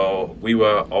 So we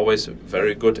were always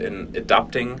very good in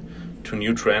adapting to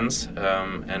new trends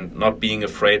and not being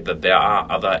afraid that there are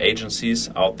other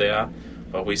agencies out there.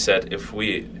 But we said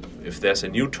if there's a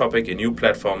new topic, a new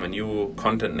platform, a new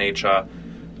content nature,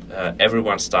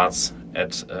 everyone starts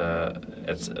at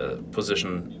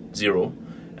position 0.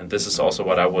 And this is also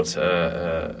what I would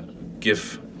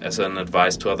give as an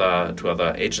advice to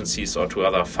other agencies or to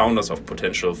other founders of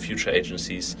potential future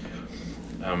agencies.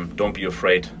 Don't be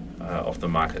afraid of the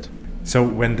market. So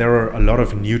when there are a lot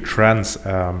of new trends,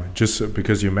 just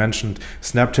because you mentioned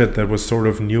Snapchat, that was sort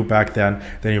of new back then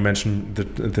you mentioned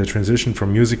the transition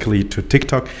from Musical.ly to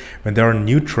TikTok. When there are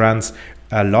new trends,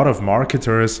 a lot of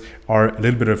marketers are a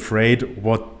little bit afraid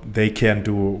what they can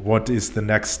do, what is the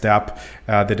next step.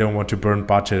 They don't want to burn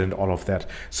budget and all of that.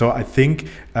 So I think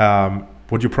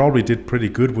what you probably did pretty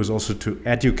good was also to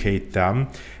educate them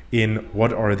in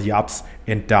what are the ups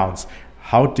and downs.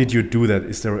 How did you do that?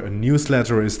 Is there a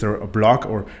newsletter? Is there a blog?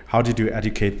 Or how did you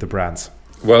educate the brands?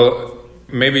 Well,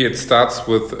 maybe it starts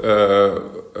with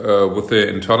the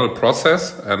internal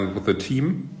process and with the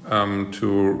team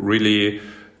to really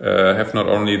have not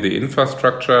only the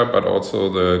infrastructure but also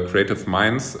the creative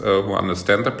minds who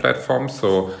understand the platform.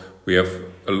 So we have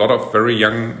a lot of very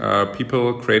young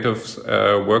people, creatives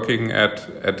working at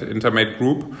Intermate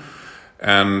Group.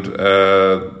 And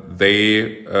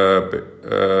they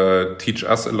teach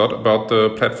us a lot about the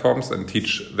platforms and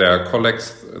teach their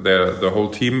colleagues, the whole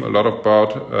team, a lot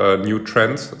about new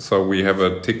trends. So we have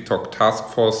a TikTok task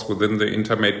force within the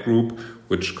Intermate group,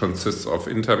 which consists of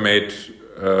Intermate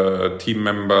team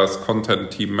members, content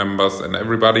team members, and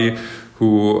everybody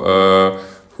who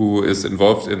is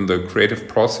involved in the creative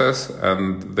process.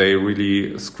 And they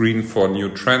really screen for new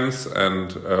trends.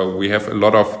 And we have a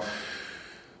lot of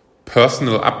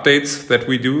personal updates that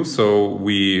we do. So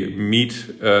we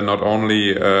meet not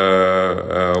only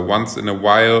once in a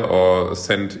while or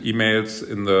send emails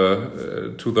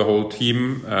to the whole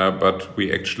team, but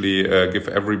we actually give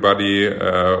everybody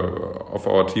of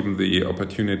our team the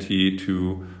opportunity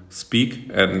to speak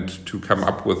and to come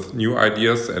up with new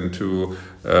ideas and to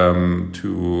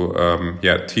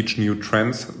teach new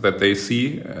trends that they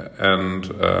see. And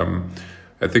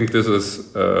I think this is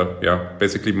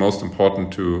basically most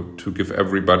important to give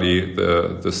everybody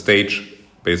the stage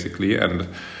basically. And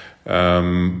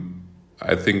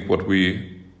I think what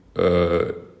we,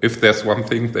 if there's one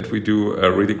thing that we do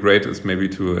really great, is maybe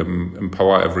to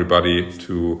empower everybody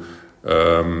to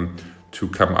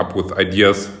come up with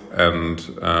ideas and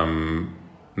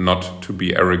not to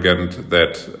be arrogant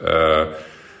that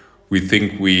we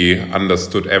think we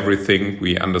understood everything,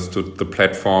 we understood the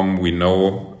platform, we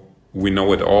know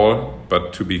it all,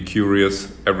 but to be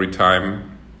curious every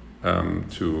time,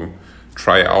 to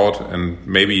try out and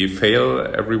maybe fail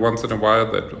every once in a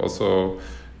while. That also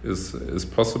is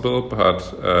possible, but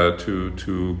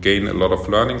to gain a lot of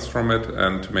learnings from it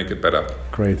and to make it better.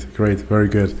 Great, very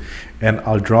good. And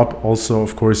I'll drop also,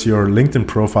 of course, your LinkedIn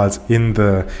profiles in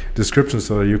the description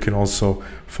so that you can also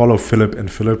follow Philip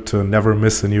and Philip to never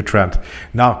miss a new trend.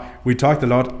 Now, we talked a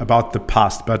lot about the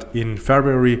past, but in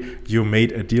February, you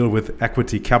made a deal with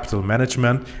Equity Capital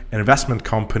Management, an investment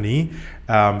company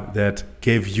that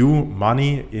gave you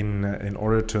money in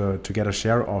order to get a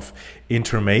share of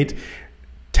Intermate.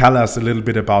 Tell us a little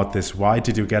bit about this. Why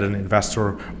did you get an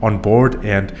investor on board,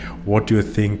 and what do you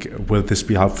think will this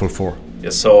be helpful for? Yeah,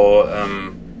 so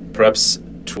perhaps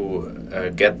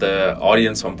to get the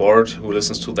audience on board who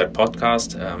listens to that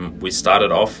podcast, we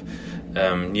started off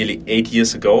nearly 8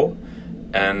 years ago,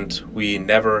 and we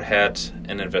never had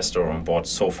an investor on board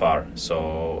so far.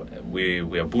 So we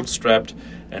are bootstrapped,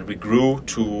 and we grew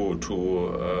to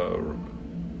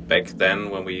back then,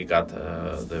 when we got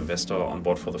the investor on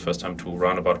board for the first time, to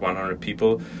around about 100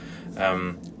 people,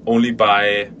 only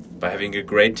by having a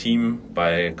great team,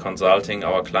 by consulting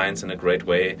our clients in a great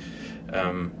way.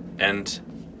 And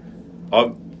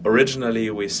originally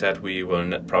we said we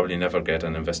will probably never get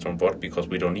an investor on board because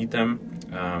we don't need them.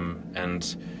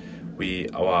 And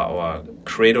our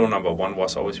credo number one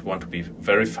was always we want to be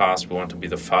very fast, we want to be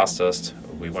the fastest,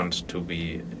 we want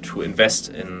to invest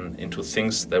into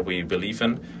things that we believe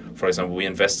in. For example, we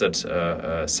invested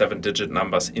 7-digit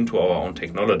numbers into our own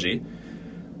technology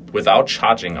without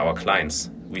charging our clients.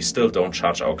 We still don't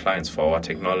charge our clients for our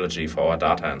technology, for our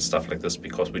data and stuff like this,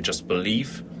 because we just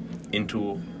believe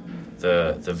into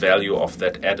the value of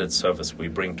that added service we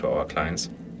bring to our clients,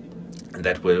 and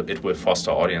that it will foster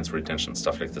audience retention,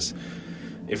 stuff like this.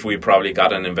 If we probably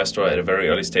got an investor at a very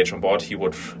early stage on board, he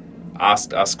would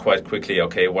asked us quite quickly,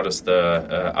 okay, what is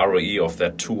the ROE of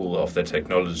that tool, of the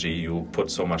technology you put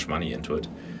so much money into it?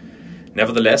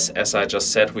 Nevertheless, as I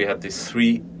just said, we had these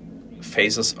 3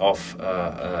 phases of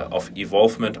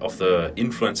evolvement of the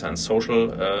influencer and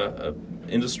social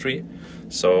industry.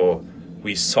 So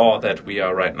we saw that we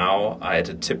are right now at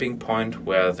a tipping point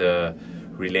where the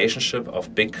relationship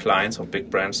of big clients, of big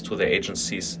brands to the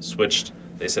agencies switched.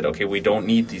 They said, okay, we don't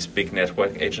need these big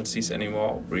network agencies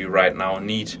anymore. We right now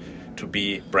need to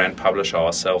be brand publisher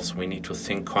ourselves. We need to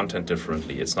think content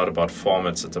differently. It's not about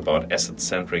formats, it's about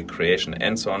asset-centric creation,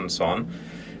 and so on and so on.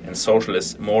 And social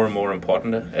is more and more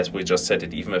important. As we just said,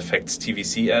 it even affects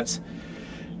TVC ads.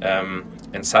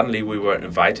 And suddenly we were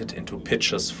invited into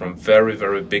pitches from very,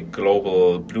 very big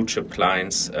global blue chip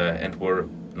clients, and were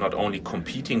not only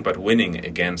competing but winning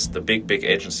against the big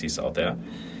agencies out there.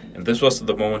 And this was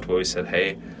the moment where we said,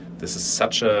 hey, this is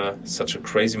such a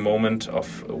crazy moment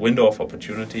of a window of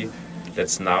opportunity.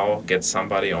 Let's now get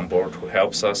somebody on board who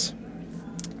helps us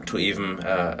to even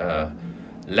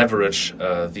leverage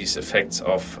these effects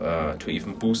of to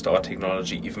even boost our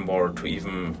technology even more, to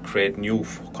even create new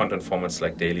content formats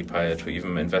like Daily Pie, to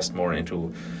even invest more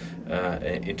into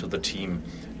the team.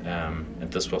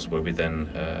 And this was where we then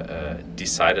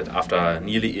decided, after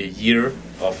nearly a year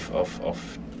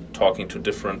of talking to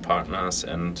different partners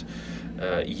and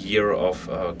a year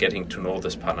of getting to know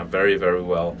this partner very, very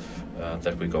well,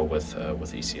 that we go with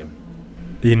ECM.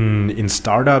 In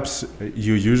startups,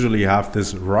 you usually have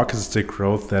this rocket stick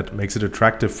growth that makes it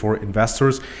attractive for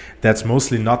investors. That's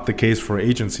mostly not the case for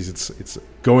agencies. It's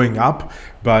going up,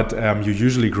 but you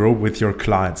usually grow with your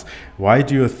clients. Why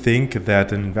do you think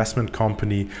that an investment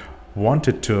company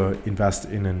wanted to invest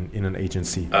in an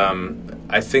agency?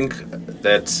 I think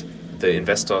that the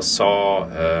investors saw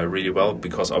really well,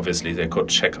 because obviously they could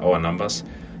check our numbers,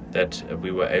 that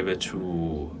we were able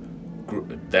to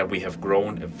that we have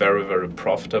grown a very, very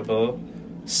profitable,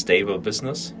 stable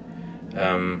business,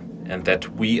 and that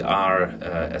we are,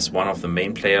 as one of the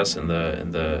main players in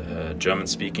the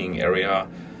German-speaking area,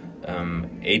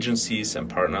 agencies and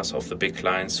partners of the big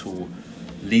clients who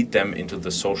lead them into the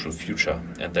social future,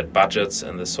 and that budgets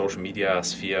in the social media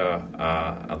sphere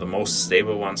are the most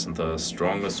stable ones and the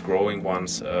strongest growing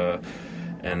ones,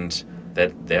 and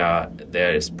that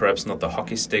there is perhaps not the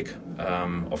hockey stick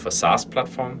of a SaaS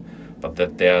platform, but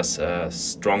that there's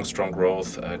strong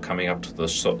growth coming up to the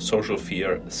social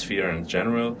sphere in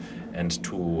general, and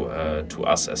to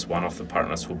us as one of the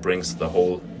partners who brings the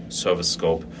whole service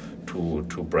scope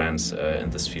to brands in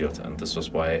this field. And this was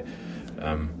why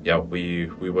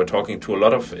we were talking to a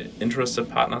lot of interested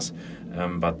partners,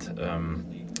 but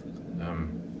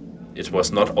it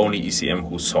was not only ECM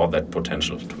who saw that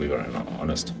potential, to be very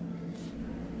honest.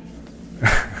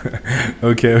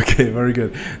 Okay, very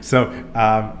good. So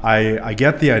I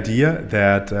get the idea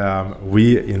that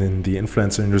we in the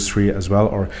influencer industry as well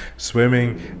are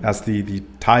swimming as the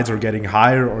tides are getting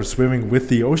higher, or swimming with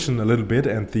the ocean a little bit,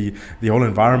 and the whole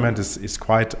environment is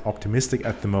quite optimistic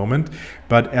at the moment.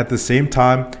 But at the same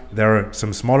time, there are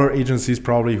some smaller agencies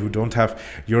probably who don't have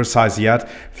your size yet,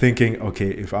 thinking, okay,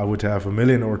 if I would have 1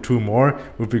 million or 2 more,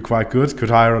 would be quite good, could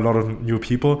hire a lot of new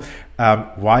people.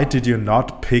 Why did you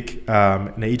not pick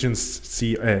an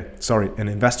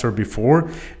investor before?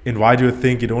 And why do you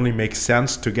think it only makes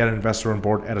sense to get an investor on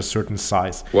board at a certain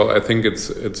size? Well, I think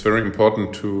it's very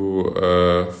important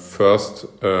to first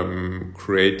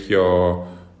create your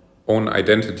own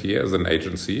identity as an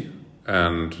agency.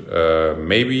 And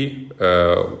maybe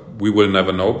we will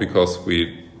never know, because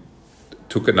we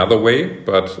took another way,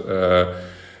 but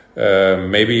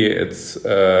maybe it's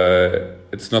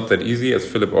not that easy, as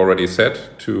Philip already said,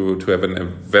 to have an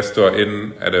investor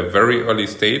in at a very early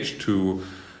stage to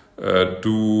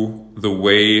do the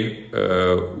way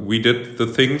we did the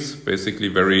things, basically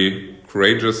very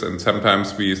courageous. And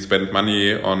sometimes we spend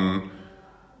money on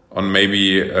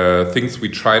maybe things we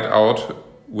tried out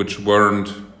which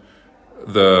weren't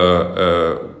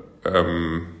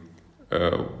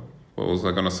what was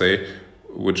I gonna say?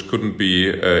 Which couldn't be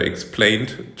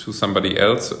explained to somebody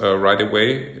else right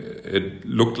away. It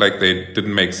looked like they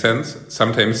didn't make sense.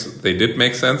 Sometimes they did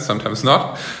make sense, sometimes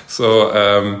not. So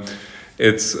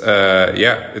it's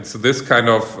this kind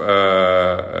of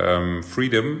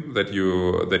freedom that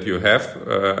you have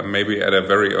maybe at a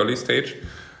very early stage,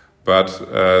 but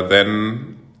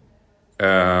then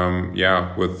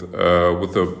with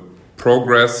the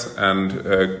progress and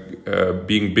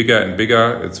being bigger and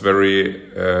bigger, it's very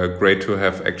great to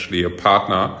have actually a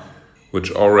partner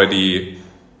which already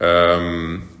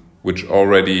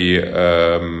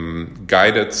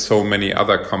guided so many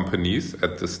other companies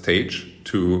at this stage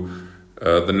to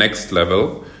the next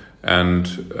level, and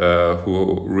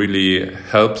who really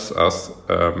helps us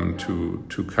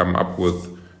to come up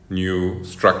with new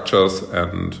structures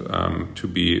and to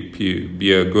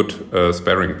be a good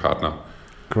sparring partner.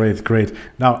 Great.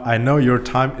 Now, I know your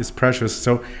time is precious,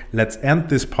 so let's end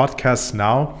this podcast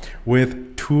now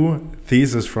with 2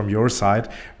 theses from your side.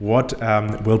 What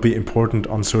will be important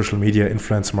on social media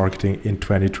influence marketing in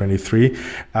 2023?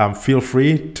 Feel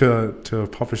free to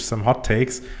publish some hot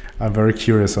takes. I'm very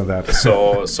curious on that.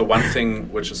 So one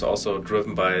thing which is also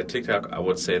driven by TikTok, I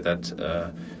would say that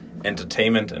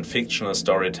entertainment and fictional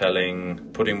storytelling,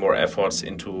 putting more efforts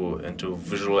into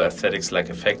visual aesthetics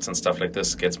like effects and stuff like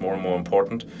this, gets more and more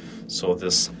important. So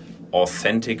this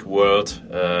authentic world,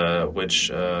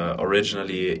 which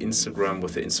originally Instagram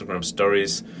with the Instagram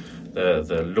stories,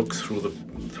 the look through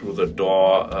the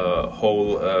door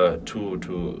hole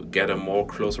to get a more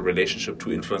closer relationship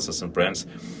to influencers and brands,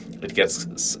 it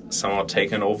gets somehow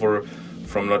taken over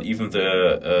from not even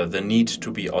the need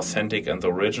to be authentic and the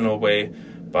original way,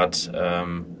 but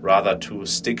rather to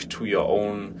stick to your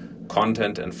own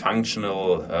content and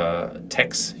functional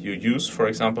text you use, for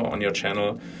example, on your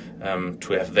channel,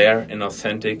 to have there an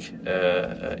authentic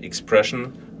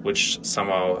expression, which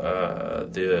somehow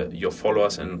your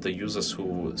followers and the users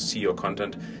who see your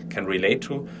content can relate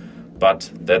to,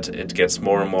 but that it gets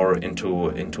more and more into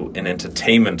an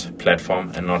entertainment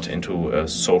platform and not into a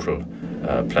social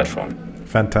platform.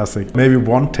 Fantastic. Maybe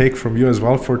one take from you as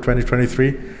well for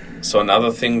 2023? So another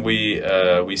thing we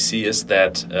see is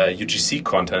that UGC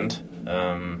content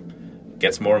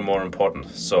gets more and more important.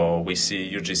 So we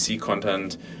see UGC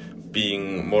content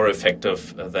being more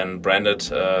effective than branded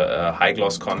high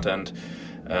gloss content,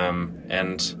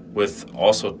 and with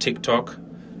also TikTok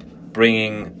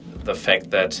bringing the fact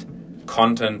that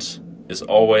content is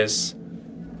always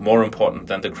more important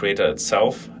than the creator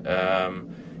itself.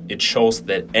 It shows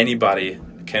that anybody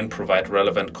can provide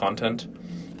relevant content,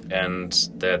 and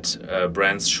that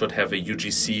brands should have a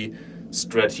UGC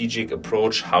strategic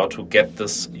approach how to get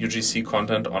this UGC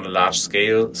content on a large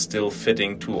scale, still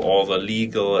fitting to all the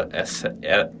legal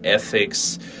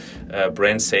ethics,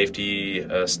 brand safety,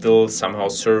 still somehow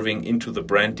serving into the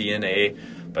brand DNA,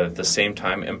 but at the same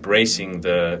time embracing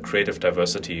the creative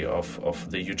diversity of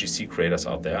the UGC creators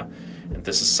out there. And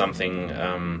this is something,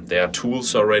 there are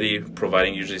tools already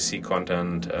providing UGC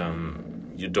content.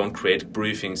 you don't create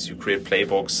briefings, you create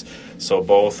playbooks. So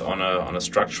both on a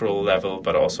structural level,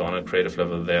 but also on a creative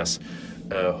level, there's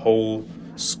a whole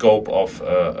scope of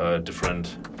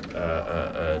different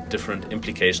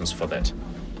implications for that.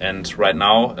 And right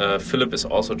now, Philip is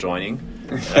also joining.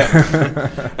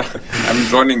 I'm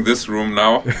joining this room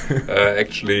now.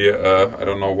 Actually, I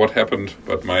don't know what happened,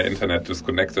 but my internet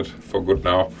disconnected for good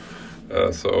now.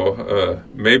 So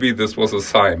maybe this was a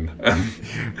sign.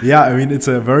 Yeah, I mean, it's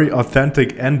a very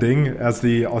authentic ending as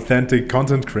the authentic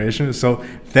content creation. So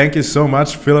thank you so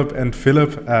much, Philip and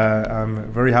Philip.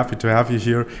 I'm very happy to have you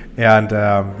here. And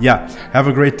yeah, have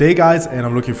a great day, guys. And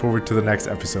I'm looking forward to the next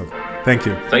episode. Thank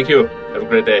you. Thank you. Have a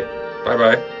great day.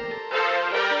 Bye-bye.